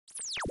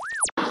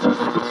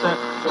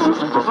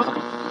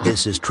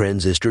This is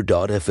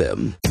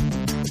Transistor.fm.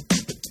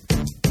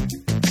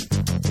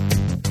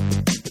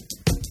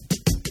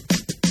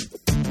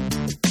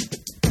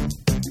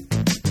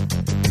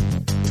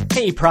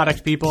 Hey,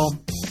 product people.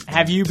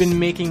 Have you been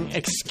making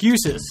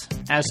excuses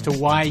as to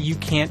why you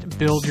can't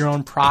build your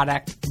own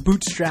product,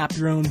 bootstrap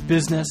your own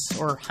business,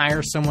 or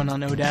hire someone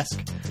on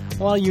Odesk?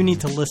 Well, you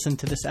need to listen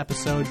to this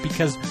episode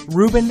because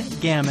Ruben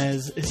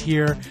Gamez is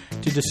here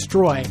to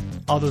destroy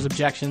all those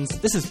objections.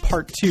 This is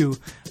part 2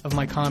 of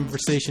my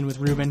conversation with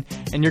Ruben,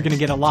 and you're going to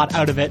get a lot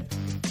out of it.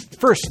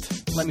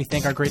 First, let me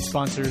thank our great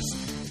sponsors.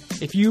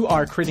 If you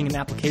are creating an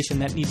application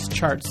that needs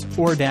charts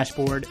or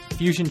dashboard,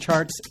 Fusion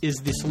Charts is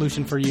the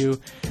solution for you.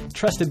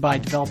 Trusted by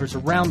developers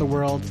around the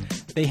world,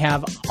 they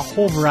have a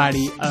whole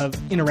variety of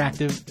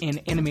interactive and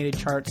animated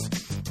charts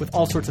with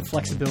all sorts of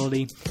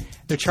flexibility.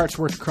 Their charts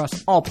work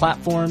across all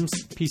platforms,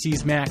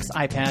 PCs, Macs,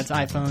 iPads,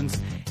 iPhones,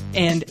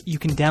 and you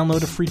can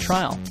download a free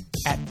trial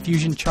at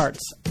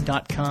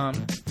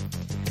fusioncharts.com.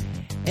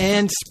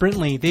 And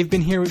Sprintly, they've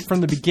been here from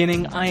the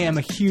beginning. I am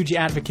a huge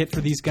advocate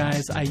for these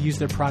guys. I use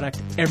their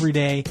product every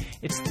day.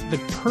 It's the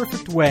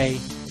perfect way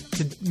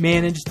to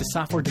manage the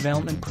software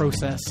development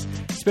process,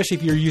 especially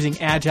if you're using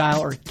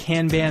Agile or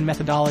Kanban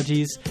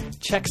methodologies.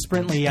 Check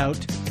Sprintly out.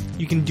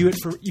 You can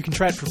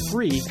try it for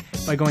free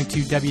by going to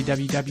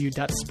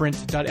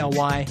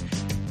www.sprint.ly.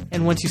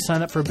 And once you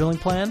sign up for a billing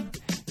plan,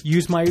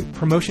 use my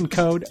promotion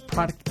code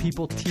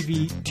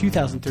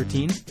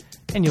ProductPeopleTV2013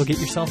 and you'll get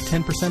yourself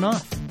 10%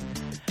 off.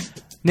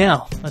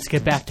 Now, let's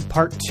get back to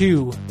part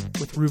 2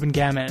 with Ruben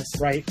Gamez.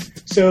 Right.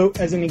 So,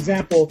 as an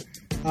example,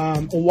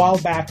 a while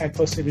back I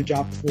posted a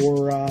job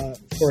for a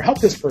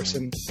help desk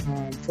person,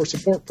 for a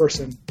support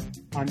person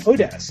on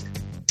Odesk.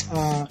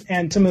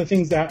 And some of the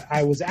things that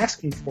I was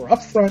asking for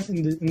up front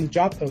in the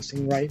job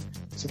posting, right?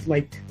 So,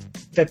 like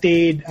that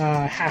they'd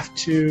have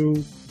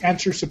to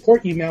answer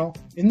support email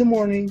in the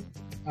morning,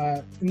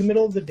 in the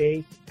middle of the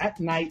day, at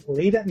night,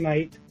 late at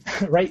night,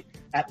 right?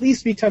 At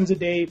least 3 times a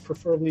day,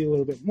 preferably a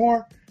little bit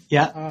more.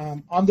 Yeah.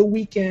 On the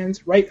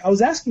weekends, right? I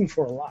was asking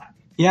for a lot.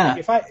 Yeah.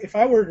 Like if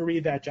I were to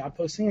read that job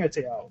posting, I'd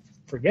say, oh,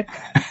 forget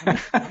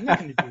that. I'm not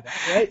going to do that,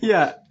 right?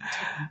 Yeah.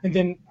 And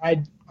then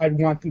I'd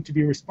want them to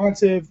be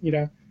responsive,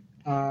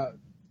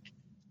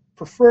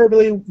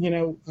 preferably,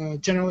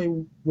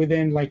 generally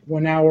within like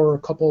 1 hour or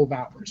a couple of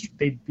hours,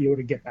 they'd be able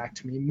to get back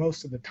to me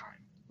most of the time.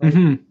 Right?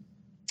 Mm-hmm.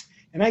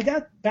 And I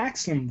got back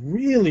some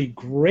really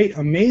great,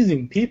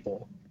 amazing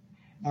people.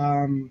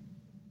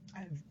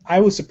 I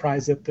was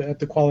surprised at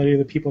the quality of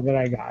the people that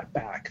I got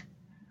back.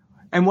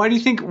 And why do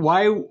you think,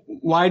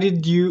 why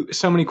did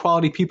so many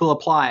quality people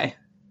apply?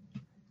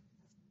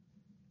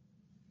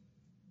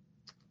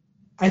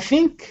 I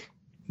think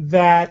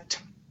that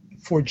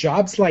for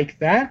jobs like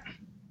that,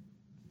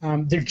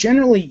 they're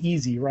generally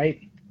easy, right?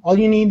 All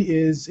you need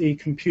is a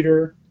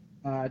computer.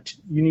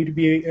 You need to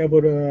be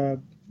able to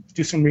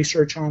do some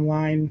research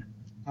online,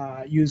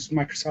 use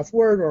Microsoft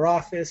Word or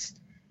Office.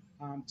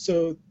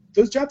 So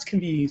those jobs can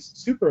be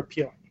super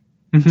appealing.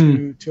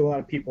 Mm-hmm. to a lot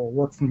of people,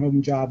 work from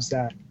home jobs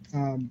that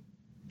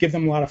give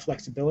them a lot of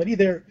flexibility.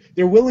 They're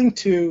willing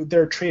to,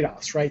 there are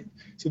trade-offs, right?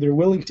 So they're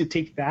willing to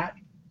take that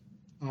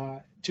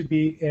to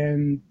be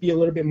a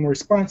little bit more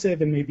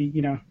responsive and maybe,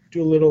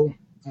 do a little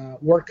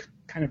work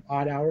kind of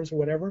odd hours or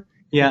whatever.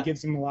 Yeah. It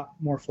gives them a lot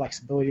more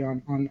flexibility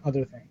on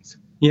other things.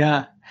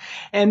 Yeah.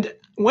 And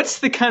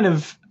what's the kind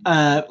of,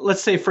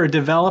 let's say for a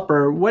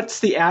developer, what's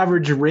the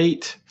average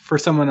rate for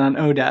someone on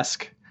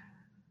Odesk?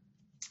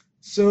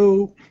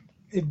 So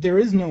there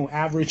is no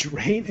average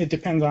rate. It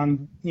depends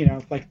on,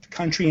 like the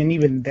country, and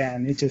even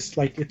then, it's just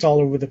like it's all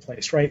over the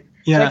place, right?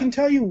 Yeah. So I can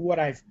tell you what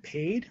I've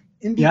paid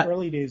in the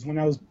early days when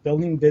I was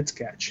building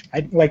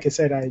VidSketch. Like I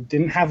said, I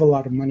didn't have a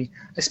lot of money.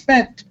 I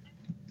spent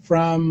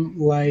from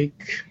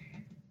like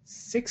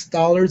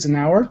 $6 an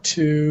hour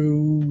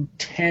to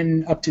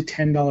up to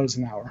 $10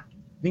 an hour.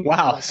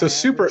 Wow, so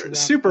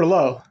super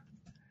low.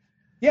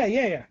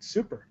 Yeah,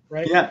 super,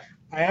 right? Yeah.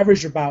 I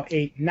averaged about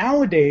 8.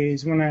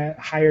 Nowadays, when I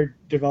hire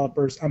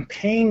developers, I'm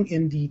paying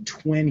in the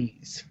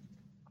 20s.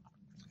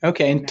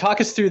 Okay, and talk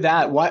us through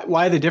that.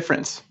 Why the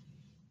difference?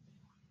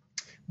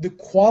 The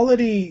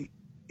quality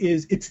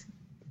is it's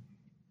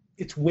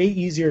way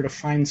easier to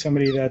find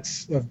somebody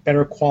that's of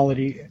better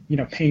quality,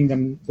 paying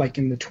them like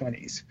in the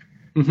 20s.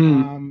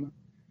 Mm-hmm.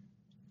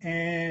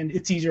 And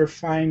it's easier to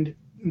find.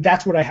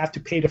 That's what I have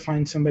to pay to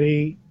find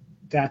somebody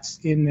that's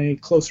in a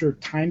closer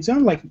time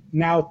zone. Like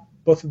now,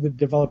 both of the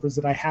developers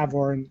that I have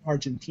are in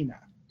Argentina.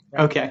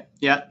 Right? Okay,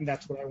 yeah. And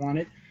that's what I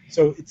wanted.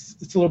 So it's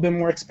a little bit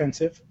more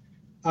expensive.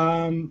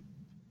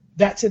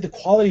 That said, the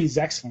quality is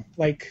excellent.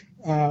 Like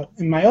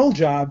in my old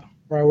job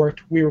where I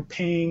worked, we were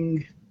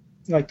paying,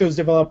 like those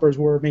developers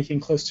were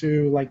making close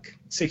to like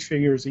 6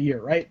 figures a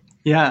year, right?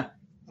 Yeah.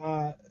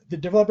 The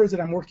developers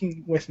that I'm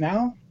working with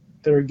now,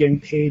 they're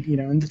getting paid,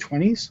 in the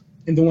 20s,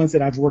 and the ones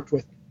that I've worked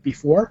with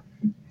before,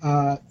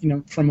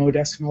 from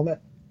Odesk and all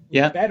that,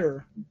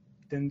 better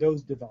than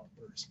those developers.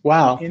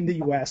 Wow. In the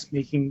U.S.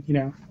 making,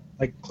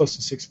 like close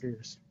to 6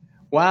 figures.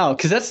 Wow,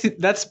 because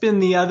that's been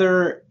the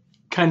other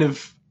kind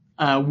of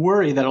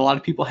worry that a lot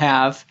of people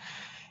have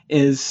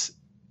is,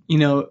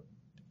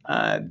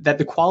 that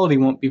the quality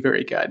won't be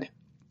very good.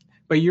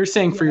 But you're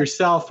saying for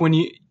yourself, when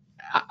you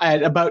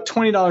at about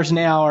 $20 an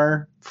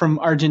hour from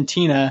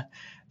Argentina,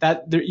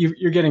 that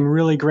you're getting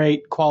really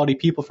great quality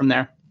people from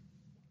there.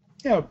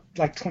 Yeah,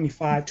 like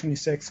 25,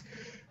 26.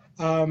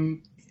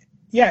 You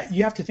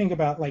have to think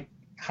about like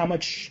how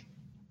much,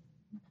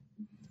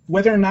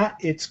 whether or not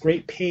it's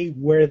great pay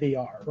where they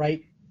are,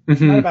 right?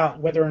 It's not about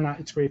whether or not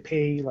it's great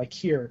pay like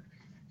here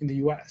in the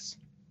U.S.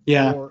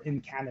 or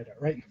in Canada,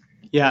 right?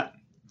 Yeah.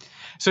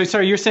 So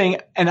sorry, you're saying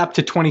and up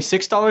to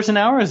 $26 an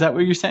hour? Is that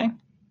what you're saying?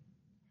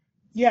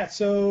 Yeah.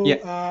 So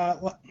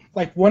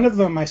like one of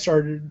them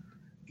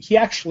he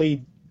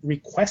actually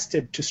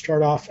requested to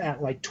start off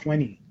at like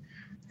 20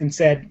 and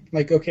said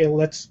like, okay,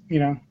 let's,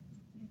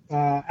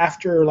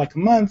 after like a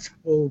month,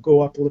 we'll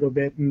go up a little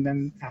bit. And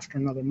then after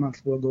another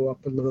month, we'll go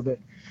up a little bit.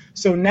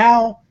 So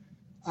now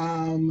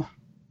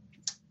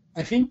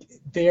I think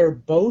they're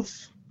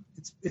both,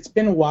 it's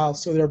been a while.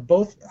 So they're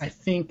both, I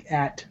think,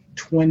 at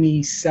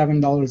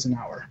 $27 an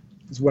hour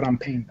is what I'm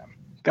paying them.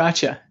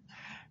 Gotcha.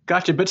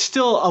 But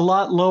still a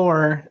lot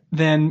lower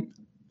than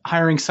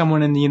hiring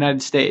someone in the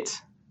United States.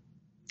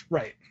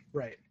 Right.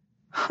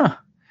 Huh.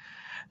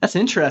 That's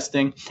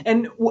interesting.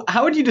 And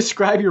how would you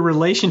describe your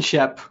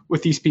relationship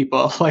with these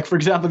people? Like, for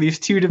example, these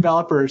two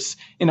developers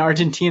in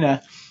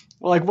Argentina.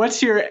 Like,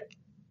 what's your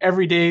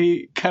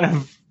everyday kind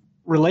of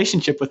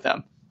relationship with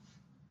them?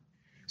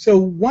 So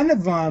one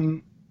of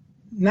them,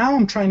 now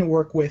I'm trying to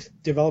work with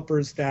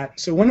developers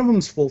so one of them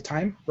is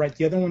full-time, right?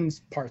 The other one's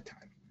part-time.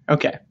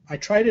 Okay. I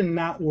try to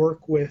not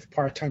work with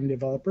part-time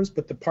developers,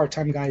 but the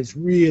part-time guy is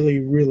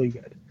really, really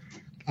good.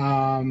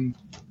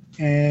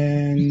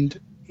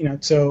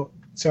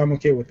 So I'm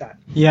okay with that.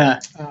 Yeah.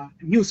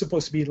 He was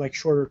supposed to be like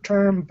shorter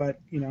term, but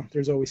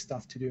there's always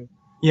stuff to do.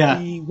 Yeah.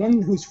 The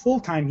one who's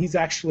full-time, he's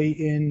actually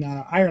in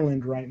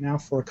Ireland right now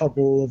for a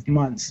couple of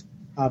months,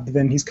 but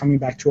then he's coming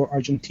back to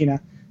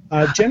Argentina.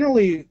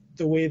 Generally,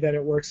 the way that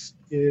it works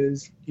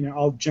is,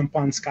 I'll jump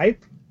on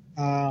Skype.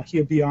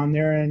 He'll be on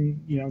there, and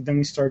then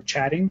we start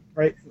chatting,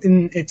 right?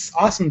 And it's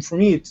awesome for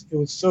me. It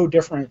was so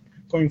different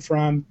going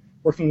from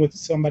working with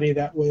somebody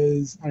that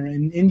was, I don't know,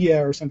 in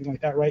India or something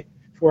like that, right?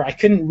 Where I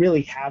couldn't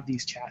really have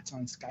these chats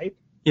on Skype.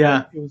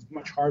 Yeah. It was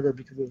much harder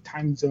because of the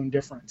time zone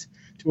difference.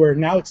 To where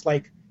now it's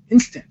like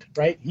instant,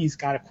 right? He's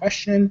got a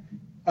question,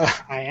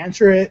 I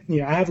answer it.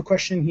 I have a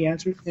question, he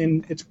answers,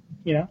 and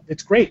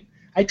it's great.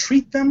 I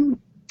treat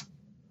them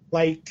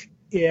like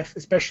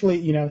especially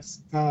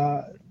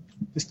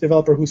this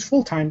developer who's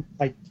full time,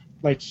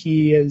 like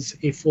he is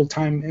a full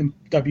time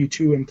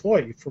W-2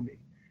 employee for me,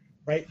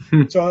 right?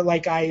 So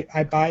like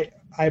I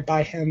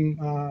buy him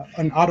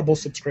an Audible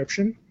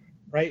subscription,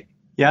 right?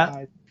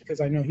 Yeah. Because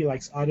I know he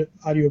likes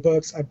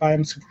audiobooks. I buy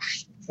him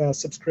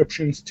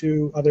subscriptions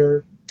to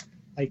other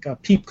like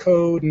Peep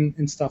Code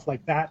and stuff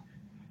like that.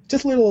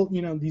 Just little,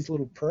 these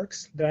little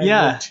perks that I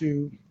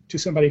give to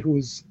somebody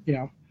who's,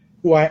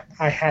 who I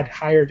had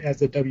hired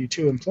as a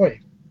W-2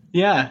 employee.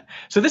 Yeah.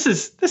 So this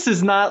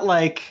is not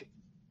like,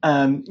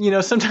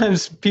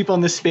 sometimes people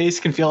in this space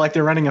can feel like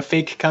they're running a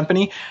fake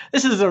company.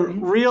 This is a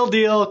real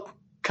deal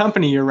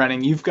company you're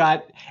running.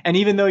 And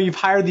even though you've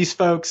hired these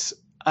folks,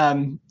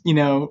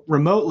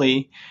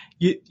 remotely,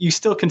 you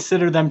still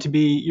consider them to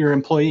be your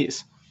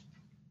employees.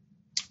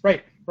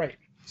 Right.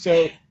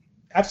 So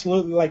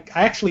absolutely. Like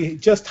I actually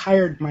just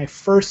hired my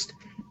first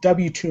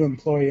W-2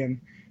 employee,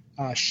 and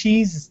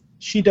she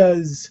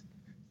does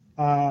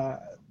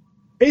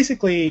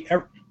basically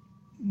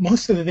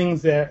most of the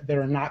things that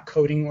are not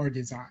coding or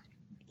design.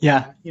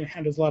 Yeah.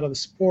 Handles a lot of the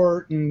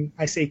support, and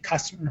I say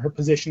her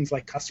positions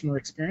like customer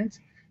experience.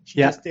 She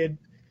just did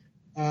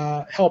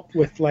help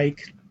with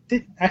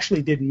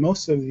did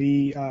most of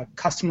the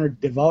customer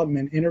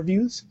development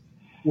interviews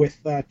with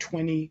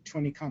 20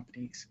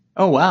 companies.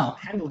 Oh, wow.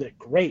 Handled it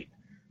great.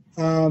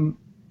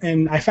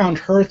 And I found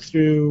her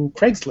through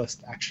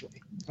Craigslist,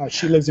 actually.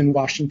 She lives in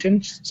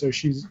Washington, so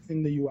she's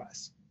in the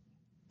U.S.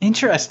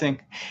 Interesting.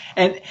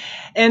 And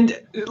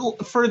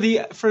for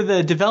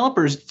the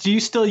developers, do you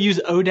still use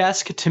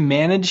Odesk to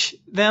manage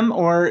them,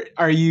 or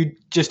are you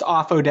just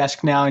off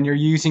Odesk now and you're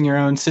using your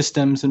own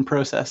systems and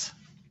process?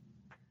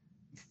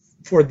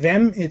 For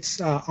them,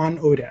 it's on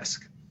Odesk.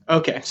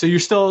 Okay, so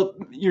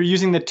you're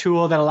using the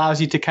tool that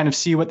allows you to kind of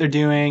see what they're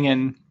doing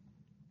and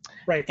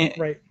right.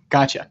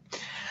 Gotcha.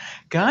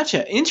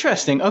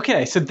 Interesting.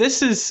 Okay, so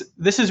this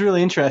is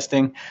really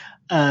interesting,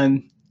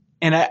 and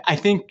I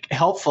think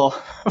helpful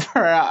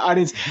for our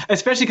audience,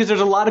 especially because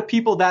there's a lot of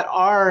people that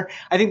I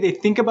think they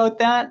think about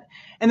that,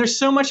 and there's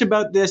so much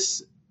about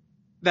this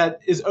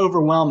that is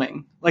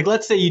overwhelming. Like,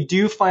 let's say you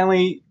do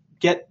finally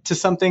get to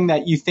something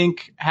that you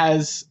think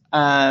has,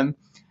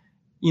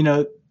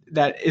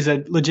 that is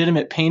a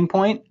legitimate pain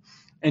point,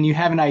 and you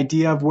have an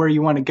idea of where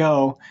you want to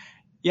go.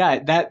 Yeah,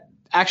 that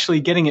actually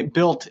getting it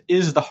built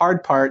is the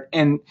hard part.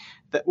 And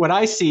what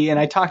I see, and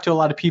I talk to a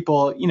lot of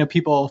people,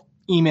 people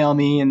email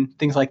me and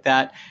things like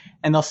that,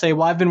 and they'll say,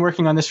 well, I've been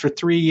working on this for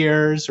 3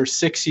 years or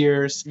 6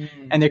 years,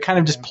 and they're kind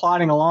of just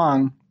plodding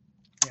along.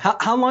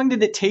 How long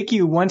did it take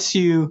you once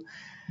you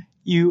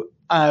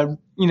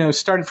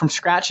started from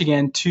scratch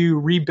again to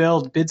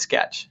rebuild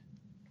BidSketch?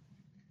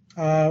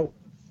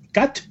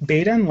 Got to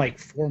beta in like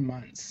 4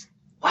 months.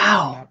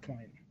 Wow. At that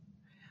point.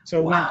 So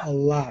it went a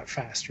lot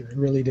faster. It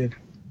really did.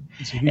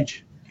 It's a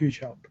huge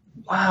help.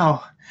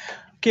 Wow.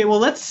 Okay, well,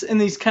 let's, in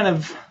these kind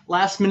of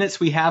last minutes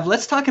we have,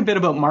 let's talk a bit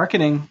about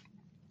marketing,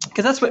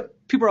 because that's what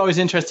people are always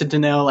interested to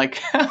know.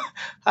 Like,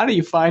 how do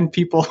you find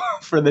people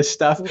for this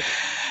stuff?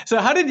 So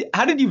how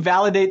did you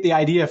validate the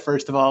idea,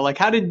 first of all? Like,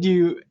 how did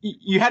you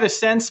had a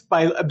sense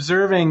by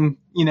observing,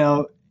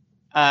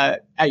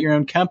 at your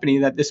own company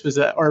that this was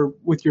or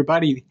with your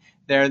buddy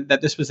there,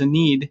 that this was a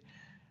need.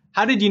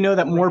 How did you know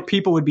that more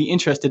people would be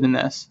interested in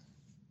this?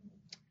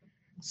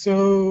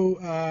 So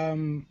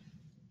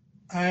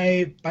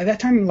by that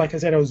time, like I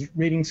said, I was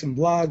reading some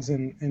blogs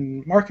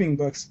and marketing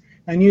books.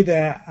 I knew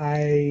that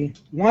I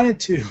wanted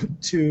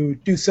to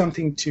do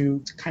something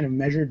to kind of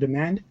measure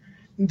demand.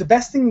 And the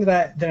best thing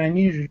that I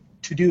needed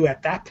to do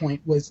at that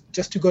point was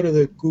just to go to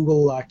the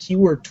Google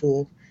keyword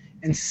tool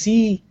and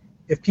see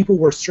if people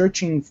were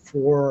searching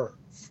for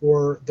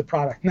the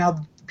product.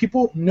 Now,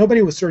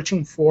 nobody was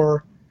searching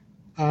for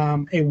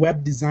a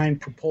web design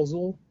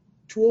proposal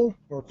tool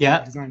or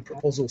web design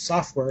proposal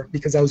software,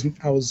 because I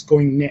was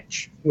going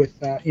niche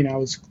with I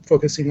was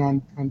focusing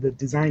on the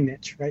design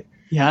niche, right?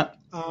 Yeah.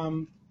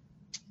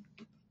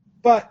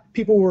 But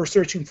people were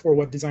searching for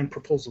web design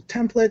proposal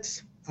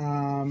templates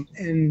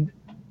and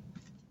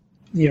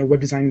web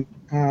design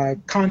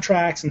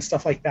contracts and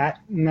stuff like that.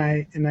 And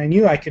I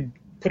knew I could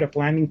put up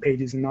landing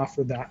pages and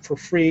offer that for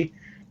free.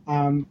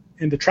 And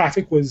the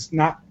traffic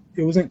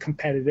wasn't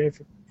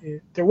competitive.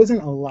 There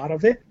wasn't a lot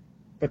of it,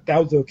 but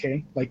that was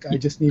okay. Like, I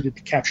just needed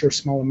to capture a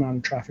small amount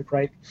of traffic,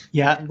 right?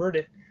 Yeah. Convert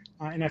it.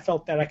 And I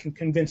felt that I can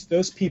convince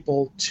those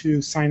people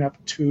to sign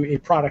up to a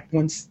product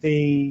once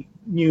they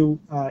knew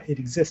it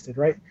existed,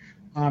 right?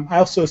 I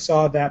also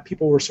saw that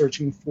people were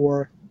searching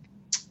for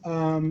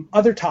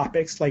other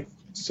topics, like,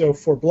 so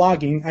for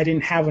blogging, I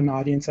didn't have an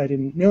audience. I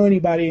didn't know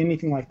anybody,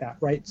 anything like that,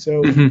 right?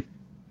 So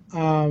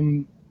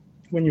when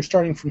you're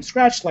starting from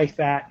scratch like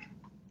that,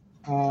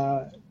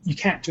 you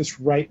can't just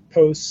write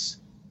posts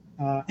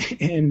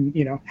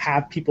and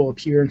have people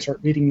appear and start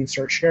reading and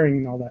start sharing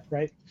and all that,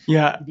 right?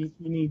 Yeah. You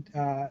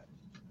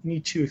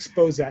need to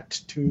expose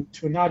that to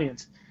an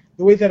audience.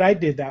 The way that I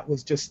did that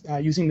was just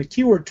using the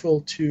keyword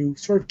tool to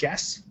sort of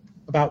guess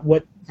about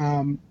what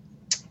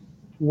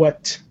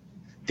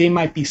they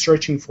might be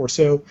searching for.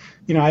 So,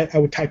 I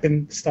would type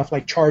in stuff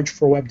like charge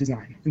for web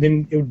design, and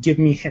then it would give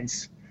me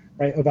hints,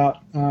 right,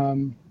 about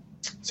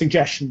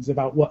suggestions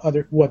about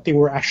what they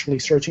were actually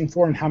searching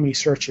for and how many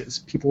searches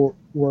people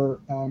were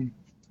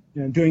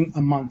doing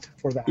a month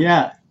for that.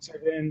 Yeah. So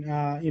then,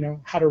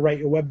 how to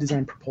write a web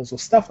design proposal,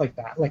 stuff like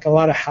that, like a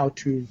lot of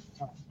how-to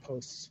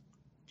posts.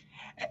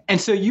 And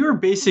so you were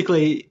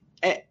basically,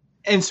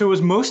 and so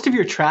was most of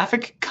your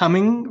traffic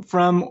coming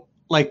from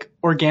like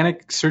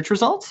organic search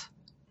results?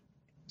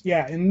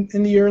 Yeah, in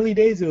the early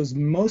days, it was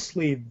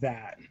mostly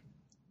that.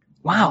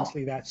 Wow.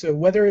 Mostly that. So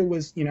whether it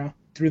was,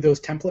 through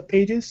those template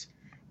pages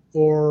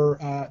or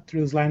through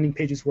those landing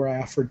pages where I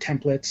offered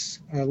templates,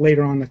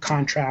 later on the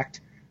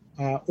contract,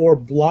 or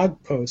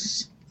blog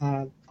posts,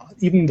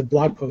 even the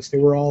blog posts, they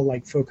were all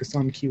like focused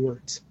on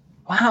keywords.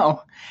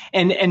 Wow.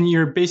 And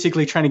you're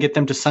basically trying to get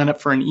them to sign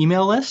up for an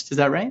email list, is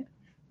that right?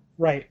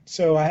 Right.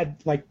 So I had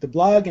like the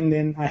blog, and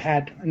then I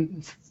had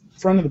in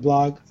front of the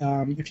blog,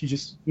 if you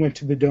just went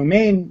to the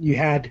domain, you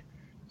had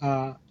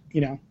a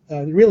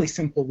really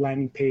simple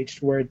landing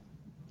page where it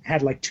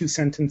had like 2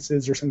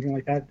 sentences or something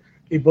like that,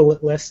 a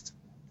bullet list,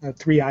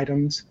 3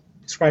 items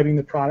describing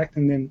the product,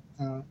 and then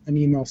an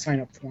email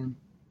sign-up form.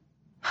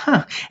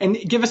 Huh. And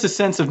give us a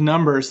sense of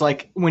numbers,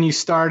 like when you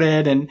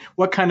started, and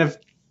what kind of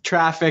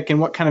traffic and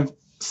what kind of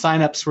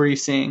sign-ups were you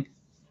seeing?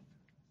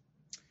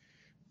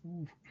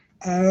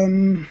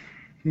 I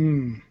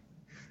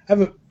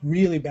have a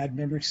really bad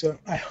memory, so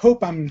I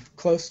hope I'm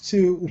close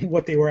to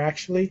what they were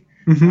actually.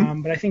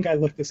 But I think I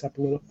looked this up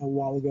a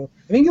while ago.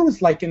 I think it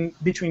was like in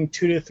between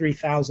 2,000 to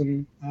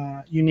 3,000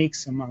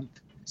 uniques a month.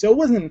 So it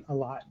wasn't a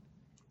lot.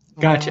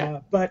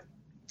 Gotcha. But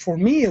for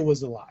me, it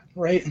was a lot,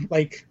 right?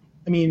 Like,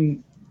 I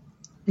mean,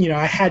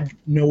 I had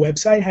no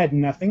website, had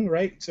nothing,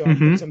 right? So I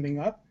put something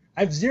up.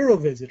 I have 0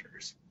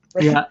 visitors,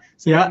 right? Yeah.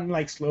 So I'm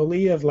like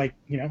slowly of like,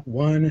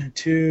 1,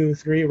 2,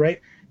 3,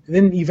 right? And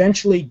then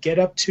eventually get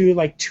up to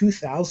like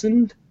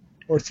 2,000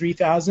 or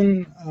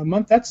 3,000 a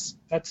month. I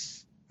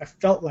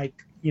felt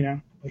like,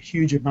 a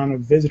huge amount of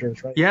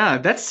visitors, right? Yeah,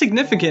 that's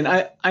significant.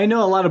 I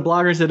know a lot of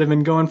bloggers that have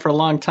been going for a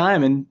long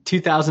time, and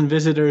 2,000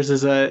 visitors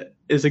is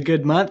a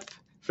good month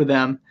for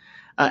them.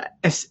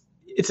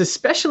 It's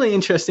especially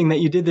interesting that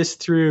you did this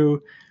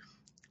through,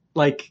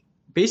 like,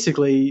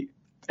 basically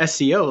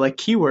SEO, like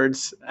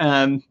keywords,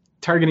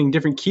 targeting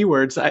different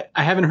keywords.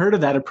 I haven't heard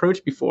of that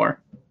approach before.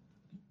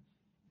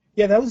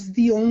 Yeah, that was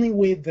the only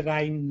way that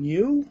I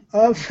knew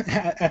of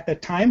at the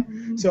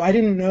time. So I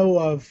didn't know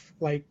of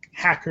like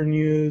Hacker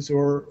News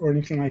or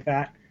anything like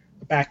that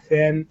back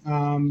then.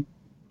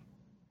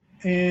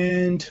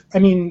 And I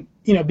mean,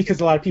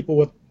 because a lot of people,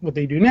 what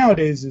they do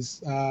nowadays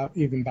is,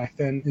 even back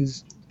then,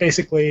 is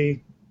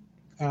basically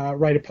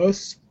write a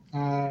post,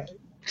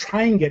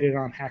 try and get it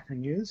on Hacker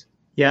News,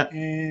 Yeah.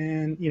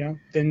 and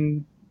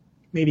then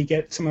maybe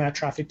get some of that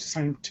traffic to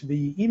sign up to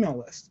the email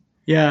list.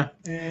 Yeah.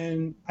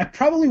 And I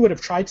probably would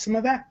have tried some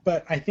of that,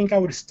 but I think I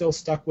would have still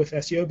stuck with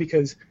SEO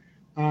because,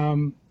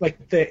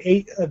 like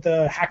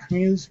the Hacker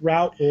News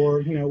route,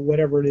 or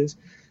whatever it is,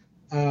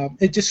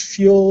 it just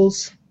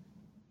feels,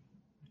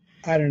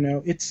 I don't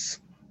know. It's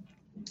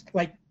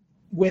like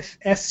with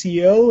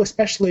SEO,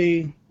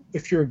 especially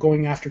if you're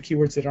going after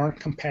keywords that aren't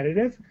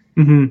competitive,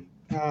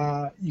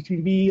 you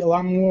can be a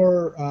lot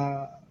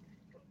more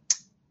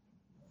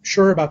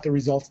sure about the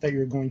results that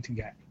you're going to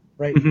get,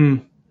 right?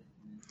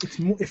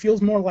 It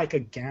feels more like a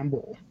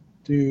gamble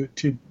to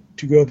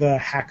go the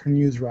Hacker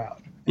News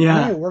route. Yeah.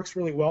 I know it works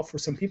really well for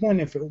some people, and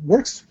if it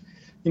works,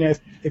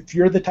 if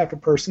you're the type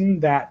of person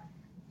that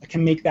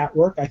can make that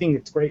work, I think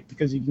it's great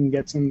because you can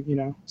get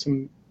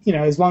some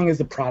as long as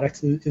the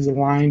product is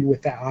aligned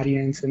with that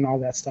audience and all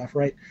that stuff,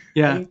 right?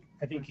 Yeah.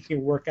 I think it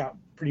can work out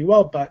pretty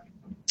well, but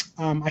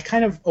I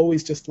kind of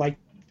always just like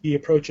the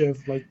approach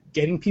of like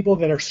getting people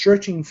that are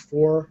searching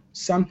for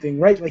something,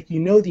 right? Like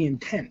the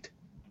intent,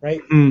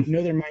 right? You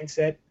know their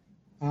mindset.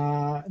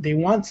 They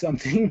want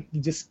something.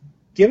 You just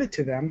give it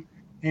to them,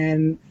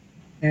 and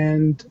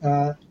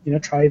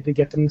try to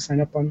get them to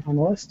sign up on the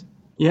list.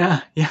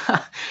 Yeah.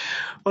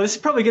 Well, this is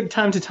probably a good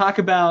time to talk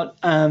about.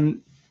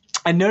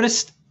 I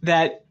noticed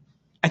that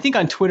I think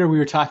on Twitter we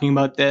were talking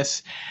about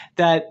this,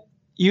 that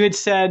you had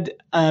said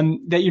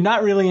that you're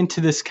not really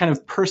into this kind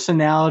of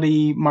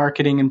personality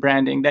marketing and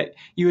branding, that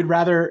you would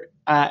rather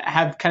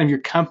have kind of your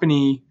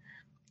company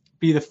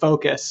be the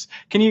focus.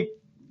 Can you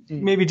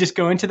maybe just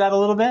go into that a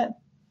little bit?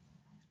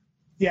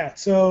 Yeah,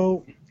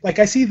 so like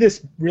I see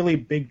this really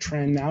big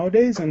trend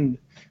nowadays, and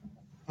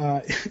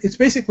it's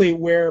basically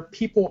where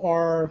people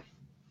are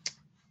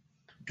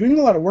doing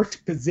a lot of work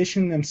to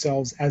position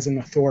themselves as an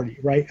authority,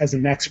 right, as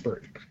an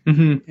expert.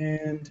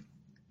 And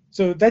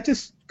so that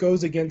just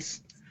goes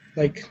against,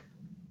 like,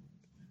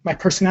 my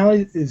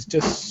personality is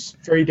just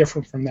very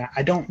different from that.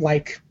 I don't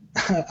like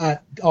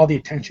all the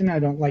attention. I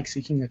don't like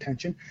seeking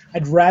attention.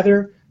 I'd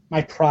rather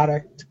my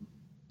product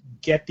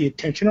get the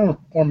attention,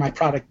 or my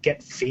product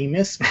get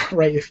famous,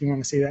 right, if you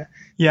want to say that.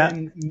 Yeah.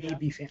 And me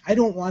be famous. I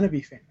don't want to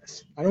be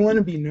famous. I don't want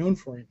to be known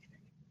for anything.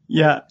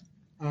 Yeah.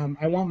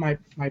 I want my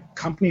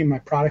company and my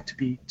product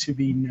to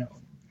be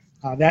known.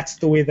 That's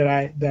the way that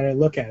I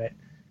look at it.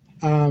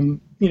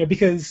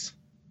 Because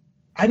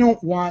I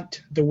don't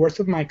want the worth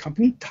of my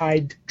company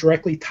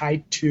directly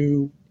tied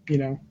to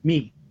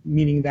me.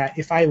 Meaning that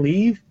if I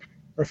leave,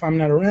 or if I'm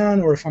not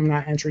around, or if I'm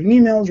not answering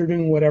emails or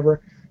doing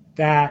whatever,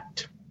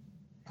 that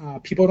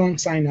people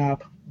don't sign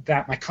up,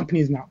 that my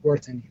company is not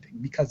worth anything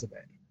because of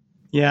it.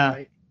 Yeah.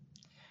 Right?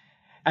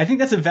 I think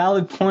that's a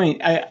valid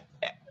point.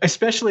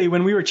 Especially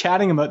when we were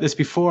chatting about this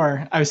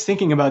before, I was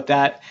thinking about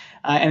that,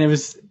 and it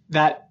was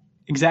that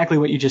exactly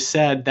what you just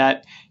said,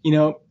 that,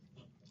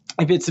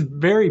 if it's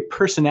very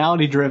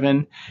personality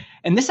driven,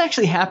 and this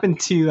actually happened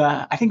to,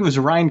 I think it was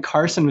Ryan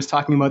Carson was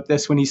talking about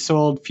this when he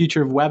sold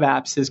Future of Web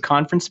Apps, his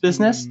conference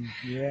business.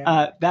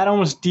 That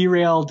almost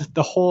derailed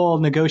the whole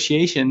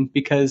negotiation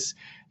because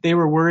they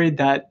were worried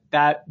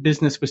that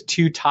business was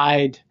too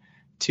tied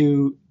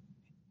to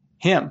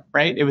him,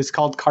 right? It was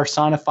called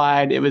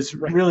Carsonified. It was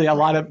really a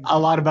lot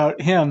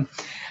about him.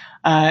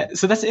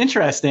 So that's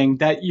interesting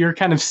that you're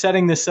kind of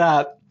setting this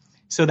up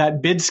so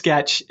that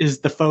BidSketch is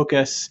the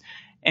focus,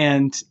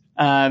 and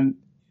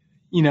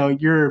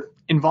you're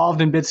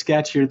involved in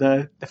BidSketch, you're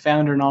the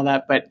founder and all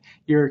that, but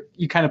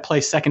you kind of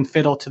play second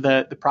fiddle to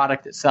the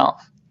product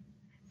itself.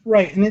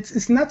 Right, and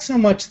it's not so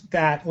much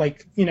that,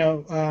 like,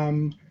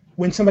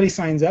 when somebody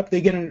signs up,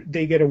 they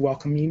get a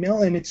welcome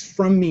email, and it's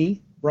from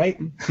me, right?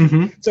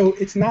 So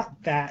it's not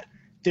that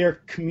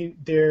they're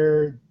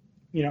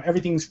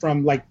everything's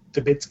from like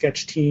the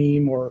BidSketch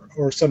team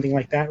or something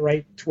like that,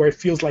 right? To where it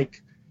feels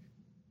like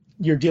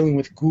you're dealing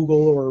with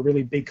Google or a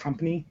really big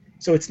company.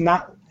 So it's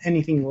not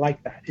anything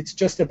like that. It's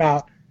just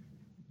about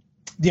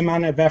the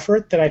amount of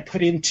effort that I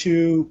put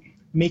into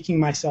making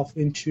myself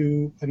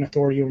into an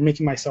authority, or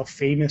making myself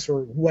famous,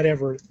 or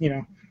whatever,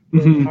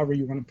 however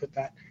you want to put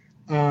that.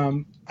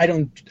 I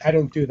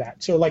don't do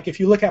that. So like if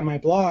you look at my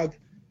blog,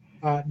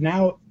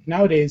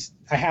 nowadays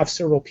I have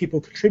several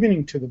people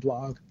contributing to the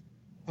blog,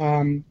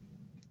 and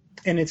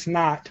it's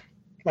not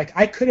like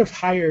I could have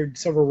hired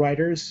several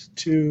writers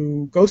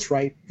to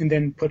ghostwrite and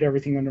then put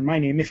everything under my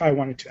name if I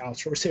wanted to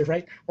outsource it,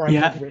 right? Or I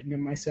could have written it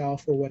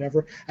myself or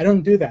whatever. I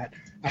don't do that.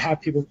 I have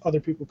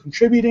other people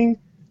contributing.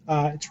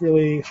 It's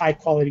really high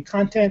quality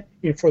content,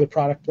 for the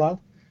product blog,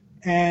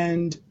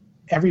 and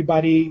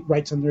everybody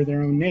writes under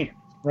their own name,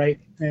 right?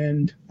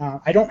 And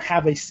I don't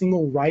have a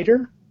single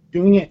writer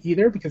doing it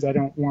either, because I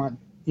don't want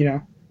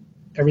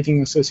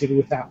everything associated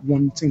with that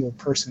one single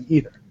person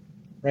either,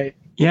 right?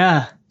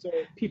 Yeah. So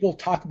people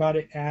talk about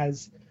it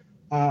as,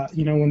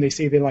 when they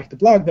say they like the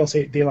blog, they'll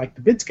say they like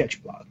the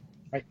BidSketch blog,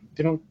 right?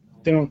 They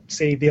don't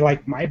say they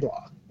like my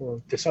blog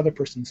or this other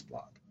person's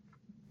blog.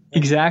 Right?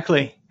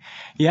 Exactly.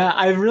 Yeah,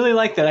 I really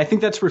like that. I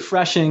think that's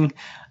refreshing,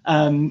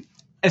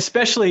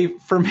 especially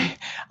for me.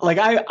 Like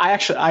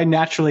I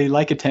naturally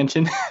like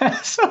attention,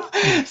 so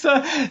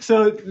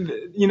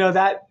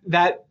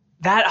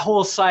that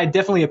whole side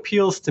definitely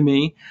appeals to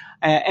me,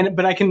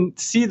 but I can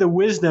see the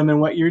wisdom in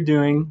what you're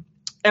doing,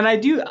 and I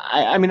do.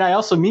 I mean, I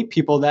also meet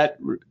people that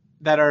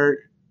are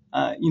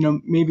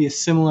maybe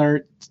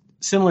similar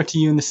to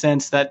you in the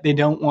sense that they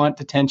don't want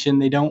attention,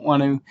 they don't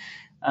want to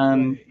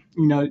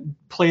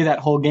play that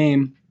whole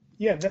game.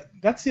 Yeah,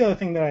 that's the other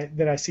thing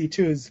that I see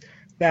too, is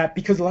that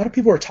because a lot of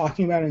people are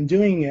talking about it and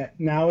doing it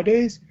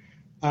nowadays,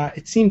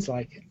 it seems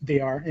like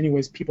they are,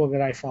 anyways, people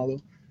that I follow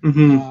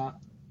and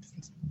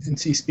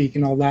see speak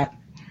and all that.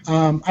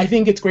 I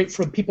think it's great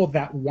for people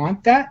that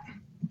want that.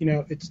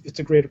 It's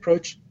a great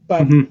approach.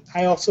 But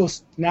I also,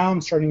 now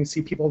I'm starting to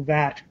see people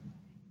that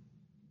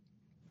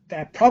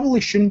probably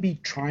shouldn't be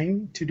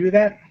trying to do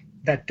that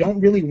don't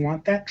really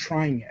want that,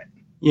 trying it.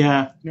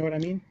 Yeah. You know what I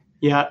mean?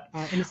 Yeah.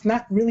 And it's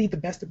not really the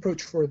best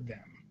approach for them.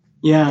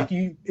 Yeah. Like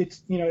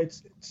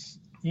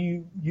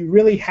you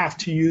really have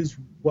to use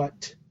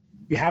what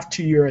you have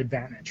to your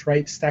advantage,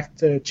 right? Stack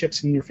the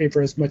chips in your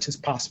favor as much as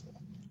possible.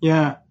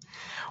 Yeah.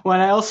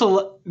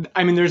 Well,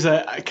 and there's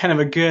a kind of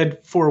a good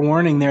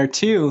forewarning there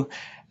too.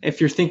 If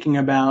you're thinking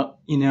about,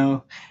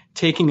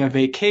 taking a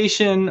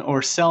vacation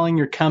or selling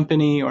your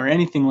company or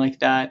anything like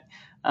that,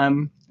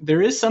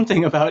 there is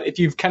something about if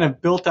you've kind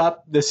of built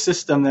up this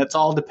system that's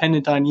all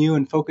dependent on you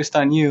and focused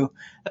on you,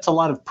 that's a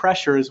lot of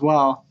pressure as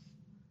well.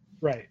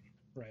 Right.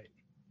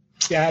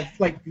 Yeah,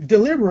 like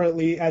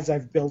deliberately, as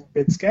I've built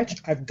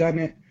BidSketch, I've done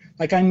it,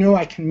 like I know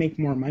I can make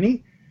more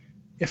money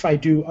if I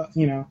do,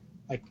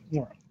 like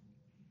more,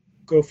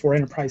 go for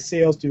enterprise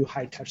sales, do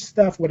high touch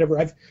stuff, whatever.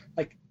 I've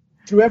like,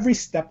 through every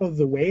step of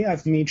the way,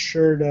 I've made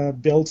sure to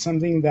build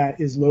something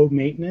that is low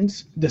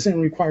maintenance, doesn't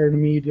require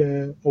me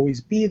to always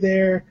be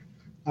there,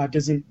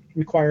 doesn't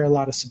require a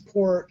lot of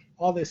support,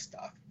 all this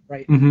stuff,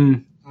 right?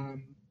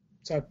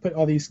 So I've put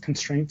all these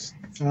constraints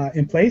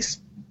in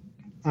place,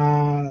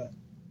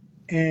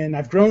 and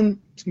I've grown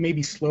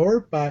maybe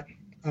slower, but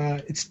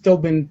it's still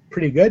been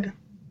pretty good.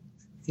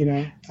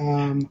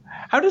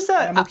 How does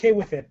that? I'm okay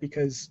with it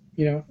because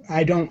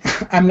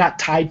I'm not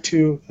tied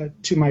to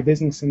my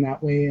business in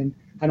that way, and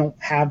I don't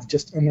have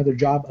just another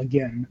job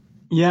again.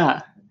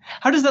 Yeah.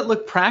 How does that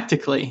look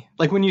practically?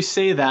 Like when you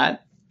say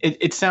that,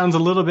 it sounds a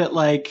little bit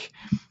like,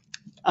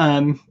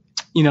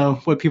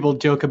 what people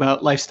joke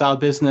about lifestyle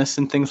business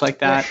and things like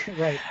that.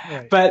 Right.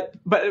 But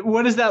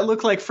what does that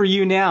look like for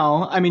you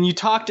now? I mean, you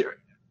talked,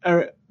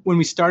 when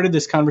we started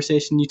this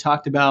conversation, you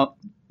talked about,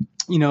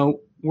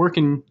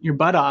 working your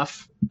butt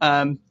off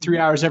 3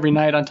 hours every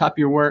night on top of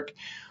your work.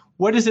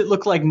 What does it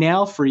look like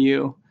now for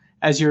you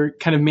as you're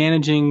kind of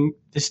managing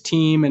this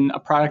team and a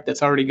product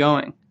that's already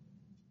going?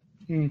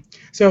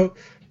 So,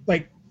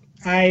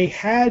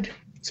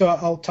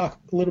 I'll talk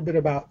a little bit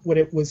about what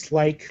it was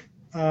like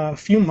a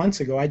few months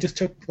ago. I just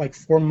took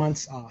 4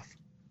 months off,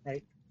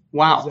 right?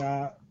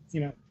 Wow.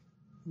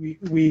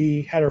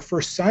 We had our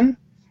first son,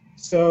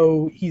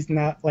 so he's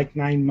not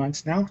 9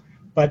 months now.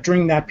 But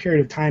during that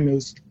period of time, it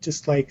was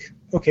just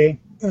okay,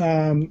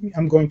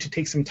 I'm going to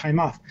take some time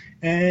off.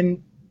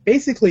 And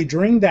basically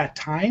during that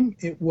time,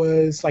 it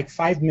was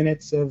 5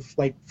 minutes of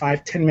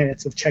 5-10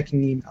 minutes of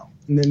checking email,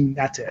 and then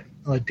that's it,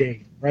 a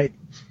day, right?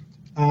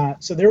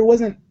 So there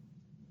wasn't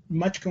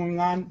much going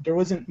on. There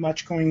wasn't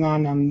much going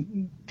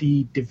on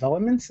the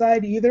development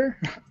side either,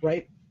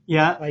 right?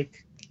 Yeah.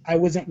 I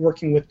wasn't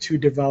working with 2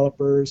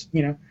 developers.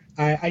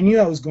 I knew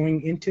I was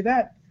going into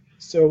that,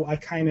 so I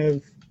kind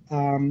of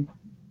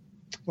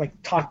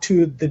talked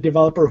to the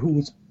developer who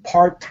was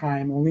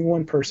part-time, only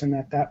one person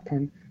at that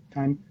point in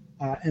time,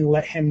 and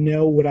let him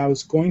know what I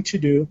was going to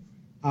do,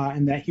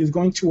 and that he was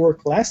going to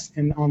work less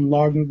and on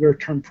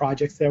longer-term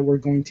projects that were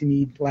going to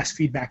need less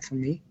feedback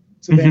from me.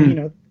 So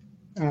then,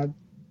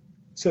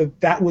 so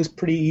that was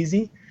pretty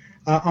easy.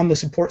 On the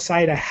support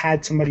side, I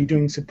had somebody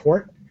doing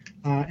support,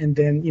 and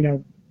then,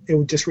 it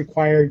would just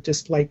require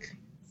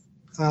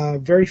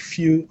very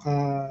few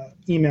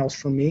emails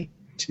from me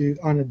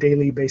on a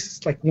daily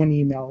basis, 1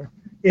 email,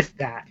 if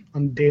that,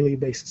 on a daily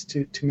basis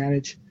to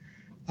manage.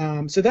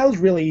 So that was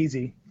really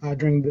easy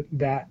during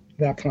that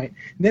point.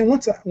 And then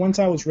once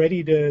I was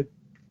ready to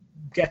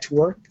get to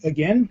work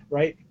again,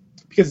 right,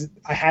 because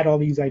I had all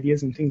these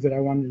ideas and things that I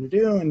wanted to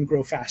do and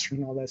grow faster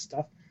and all that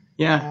stuff.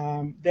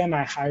 Yeah. Then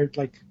I hired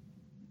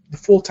the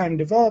full-time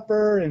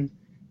developer, and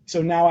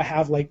so now I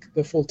have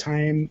the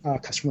full-time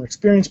customer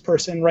experience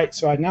person, right?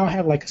 So I now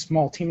have a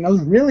small team, and I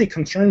was really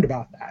concerned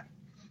about that.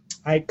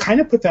 I kind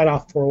of put that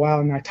off for a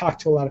while, and I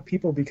talked to a lot of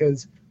people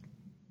because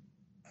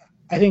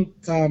I think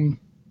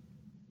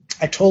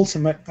I told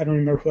somebody, I don't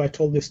remember who I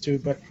told this to,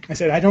 but I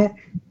said I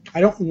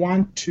don't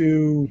want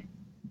to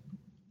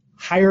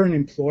hire an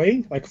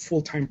employee, a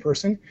full-time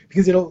person,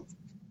 because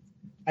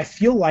I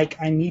feel like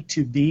I need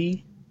to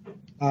be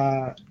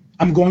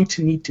I'm going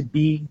to need to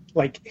be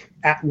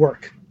at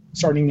work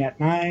starting at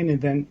 9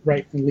 and then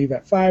and leave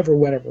at 5 or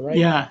whatever, right?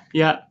 Yeah.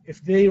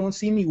 If they don't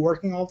see me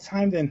working all the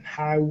time, then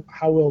how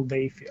will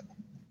they feel?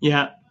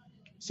 Yeah.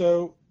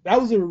 So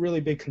that was a really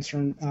big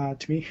concern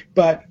to me.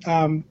 But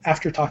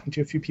after talking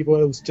to a few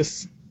people, it was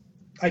just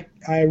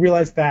I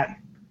realized that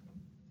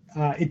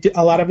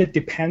a lot of it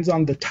depends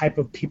on the type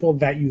of people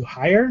that you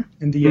hire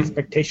and the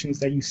expectations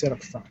that you set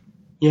up front.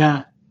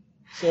 Yeah.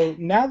 So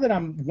now that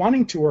I'm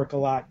wanting to work a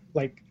lot,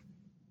 like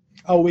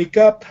I'll wake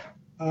up,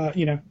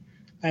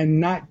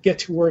 and not get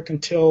to work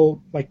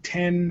until like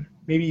 10,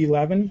 maybe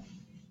 11.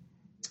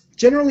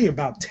 Generally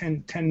about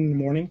 10 in the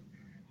morning.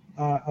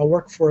 I'll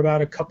work for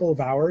about a couple of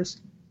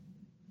hours.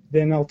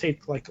 Then I'll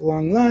take like a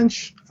long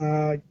lunch,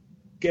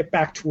 get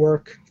back to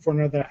work for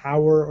another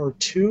hour or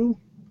two.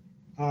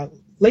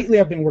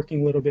 Lately I've been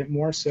working a little bit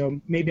more, so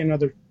maybe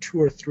another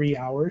 2 or 3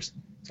 hours.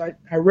 So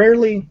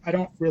I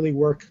don't really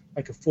work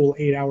like a full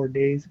 8-hour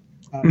day.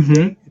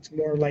 It's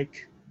more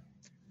like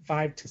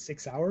 5 to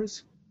 6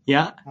 hours.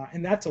 Yeah.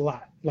 And that's a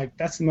lot. Like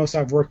that's the most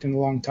I've worked in a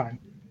long time.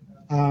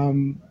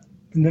 And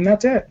then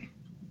that's it.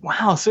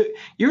 Wow. So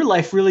your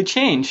life really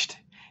changed.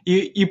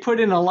 You put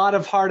in a lot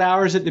of hard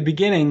hours at the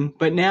beginning,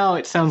 but now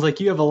it sounds like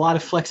you have a lot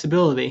of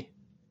flexibility.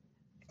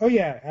 Oh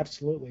yeah,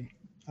 absolutely.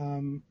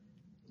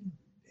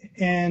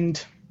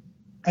 And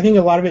I think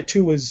a lot of it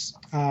too was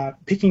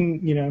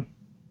picking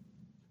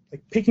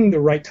the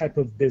right type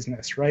of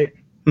business, right?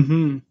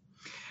 Mm-hmm.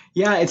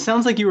 Yeah, it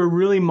sounds like you were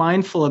really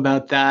mindful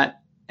about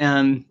that.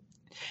 And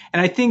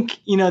I think,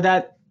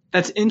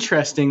 that's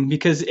interesting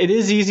because it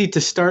is easy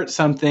to start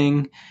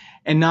something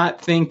and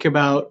not think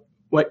about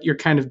what you're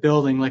kind of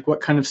building, like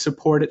what kind of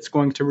support it's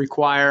going to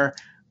require,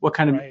 what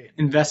kind of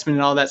investment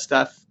and all that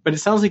stuff. But it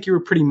sounds like you were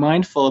pretty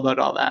mindful about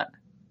all that.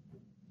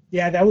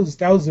 Yeah, that was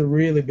a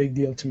really big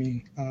deal to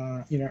me,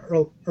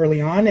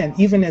 early on, and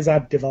even as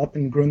I've developed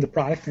and grown the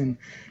product, and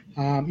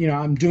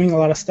I'm doing a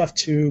lot of stuff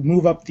to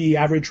move up the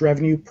average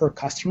revenue per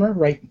customer,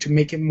 right, to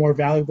make it more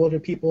valuable to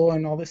people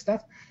and all this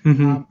stuff.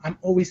 Mm-hmm. I'm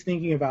always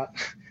thinking about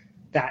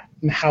that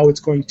and how it's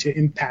going to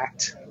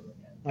impact,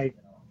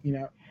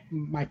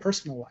 my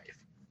personal life,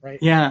 right?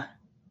 Yeah.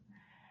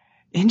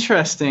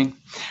 Interesting.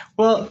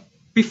 Well,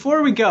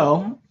 before we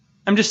go,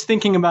 I'm just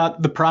thinking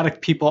about the product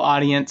people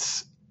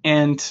audience.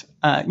 And,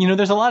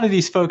 there's a lot of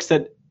these folks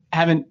that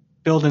haven't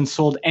built and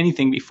sold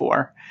anything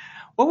before.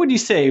 What would you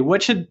say?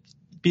 What should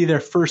be their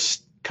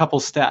first couple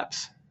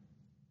steps?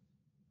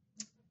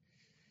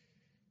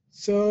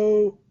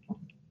 So,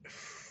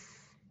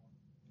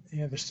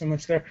 yeah, there's so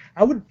much there.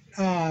 I would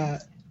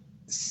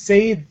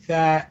say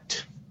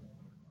that,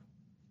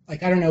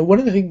 one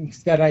of the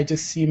things that I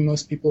just see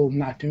most people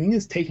not doing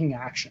is taking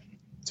action.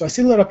 So I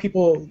see a lot of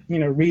people,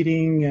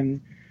 reading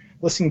and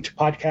listening to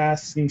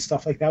podcasts and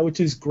stuff like that, which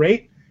is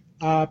great.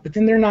 But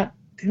then they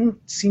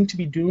don't seem to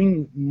be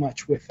doing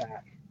much with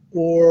that,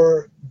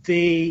 or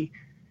they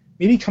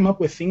maybe come up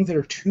with things that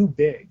are too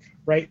big,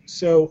 right?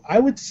 So I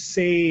would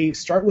say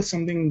start with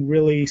something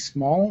really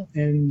small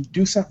and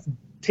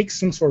take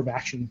some sort of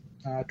action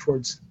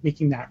towards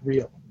making that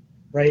real,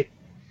 right?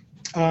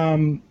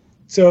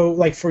 So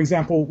like, for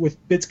example, with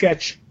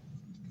BidSketch,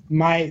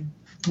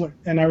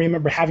 and I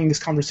remember having this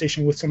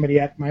conversation with somebody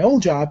at my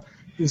old job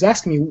who was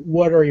asking me,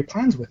 what are your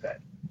plans with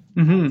it?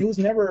 Mm-hmm. It was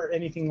never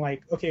anything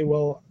like, okay,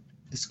 well,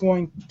 it's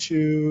going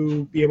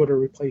to be able to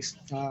replace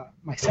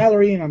my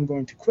salary and I'm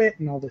going to quit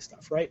and all this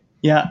stuff, right?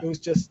 Yeah. It was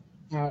just,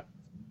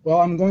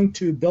 I'm going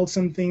to build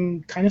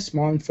something kind of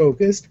small and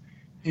focused,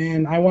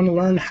 and I want to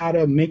learn how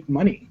to make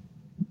money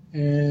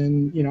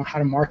and, how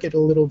to market a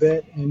little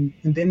bit. And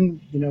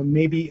then,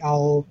 maybe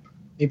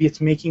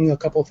it's making a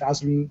couple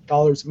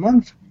 $1,000s a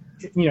month,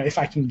 if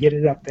I can get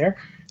it up there.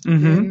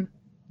 Mm-hmm. Then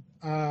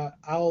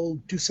I'll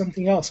do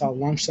something else. I'll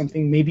launch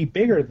something maybe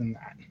bigger than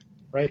that,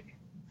 right?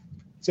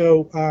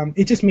 So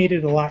it just made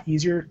it a lot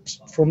easier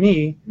for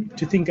me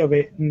to think of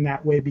it in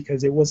that way,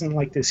 because it wasn't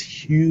like this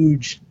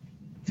huge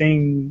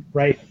thing,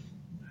 right,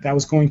 that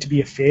was going to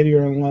be a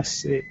failure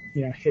unless it,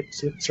 hit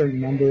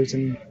certain numbers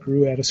and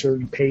grew at a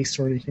certain pace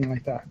or anything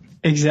like that.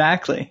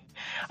 Exactly.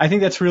 I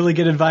think that's really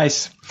good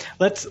advice.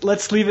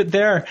 Let's leave it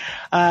there.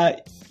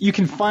 You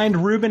can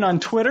find Ruben on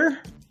Twitter.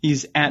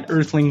 He's at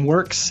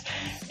EarthlingWorks.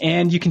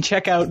 And you can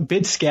check out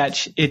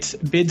BidSketch. It's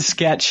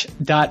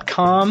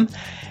bidsketch.com.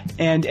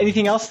 And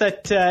anything else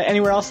that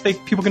anywhere else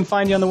people can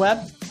find you on the web?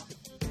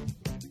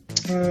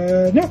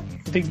 No,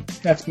 I think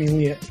that's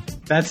mainly it.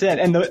 That's it.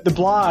 And the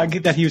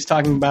blog that he was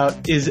talking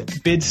about is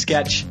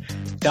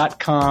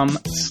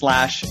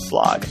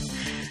bidsketch.com/blog.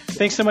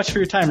 Thanks so much for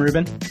your time,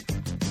 Ruben.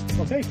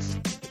 Well, thanks.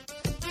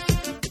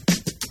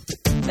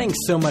 Thanks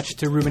so much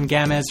to Ruben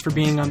Gamez for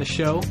being on the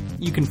show.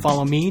 You can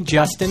follow me,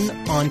 Justin,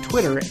 on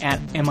Twitter at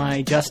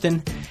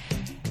MIJustin.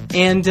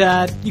 And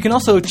you can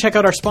also check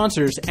out our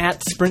sponsors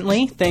at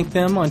Sprintly, thank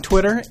them on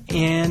Twitter,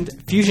 and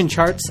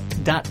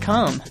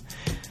FusionCharts.com.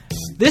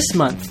 This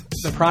month,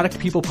 the Product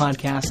People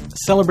Podcast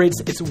celebrates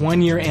its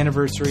 1-year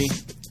anniversary.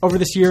 Over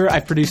this year,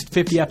 I've produced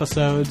 50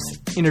 episodes,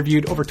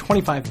 interviewed over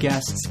 25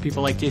 guests,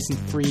 people like Jason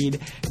Fried,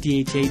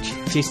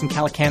 DHH, Jason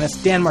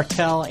Calacanis, Dan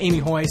Martell, Amy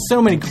Hoy,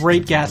 so many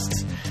great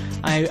guests.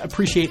 I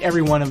appreciate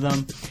every one of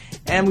them.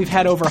 And we've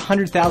had over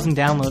 100,000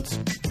 downloads.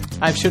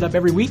 I've showed up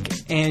every week,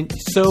 and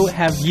so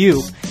have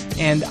you.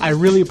 and I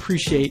really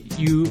appreciate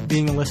you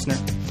being a listener.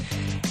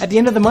 At the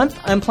end of the month,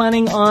 I'm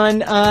planning on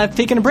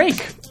taking a break.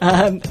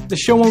 The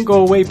show won't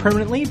go away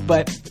permanently,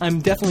 but I'm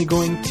definitely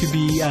going to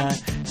be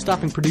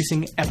stopping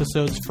producing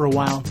episodes for a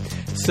while.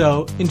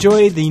 So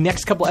enjoy the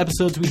next couple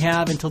episodes we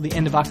have until the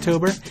end of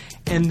October,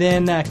 and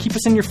then keep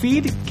us in your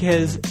feed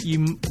because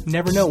you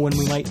never know when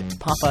we might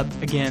pop up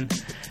again.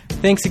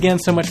 Thanks again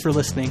so much for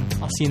listening.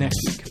 I'll see you next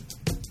week.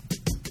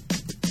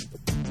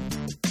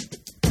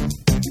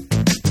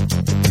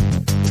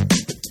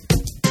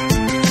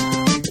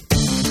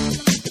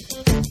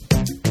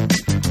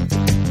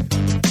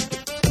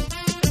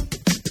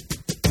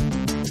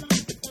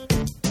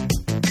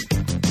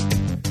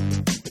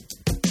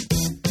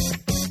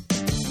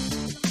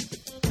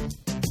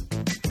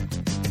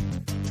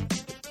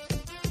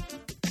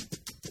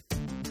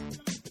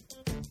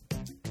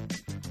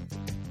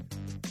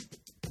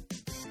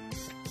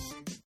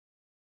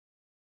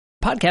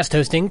 Podcast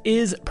hosting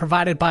is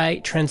provided by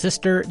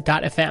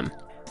Transistor.fm.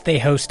 They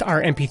host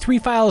our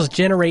MP3 files,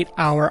 generate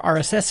our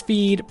RSS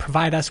feed,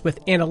 provide us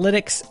with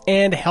analytics,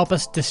 and help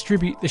us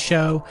distribute the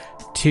show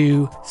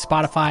to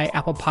Spotify,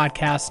 Apple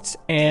Podcasts,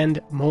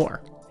 and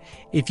more.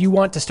 If you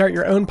want to start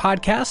your own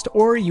podcast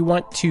or you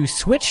want to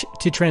switch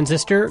to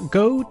Transistor,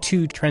 go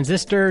to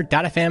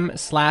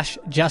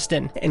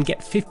transistor.fm/Justin and get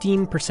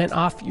 15%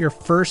 off your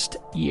first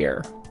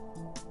year.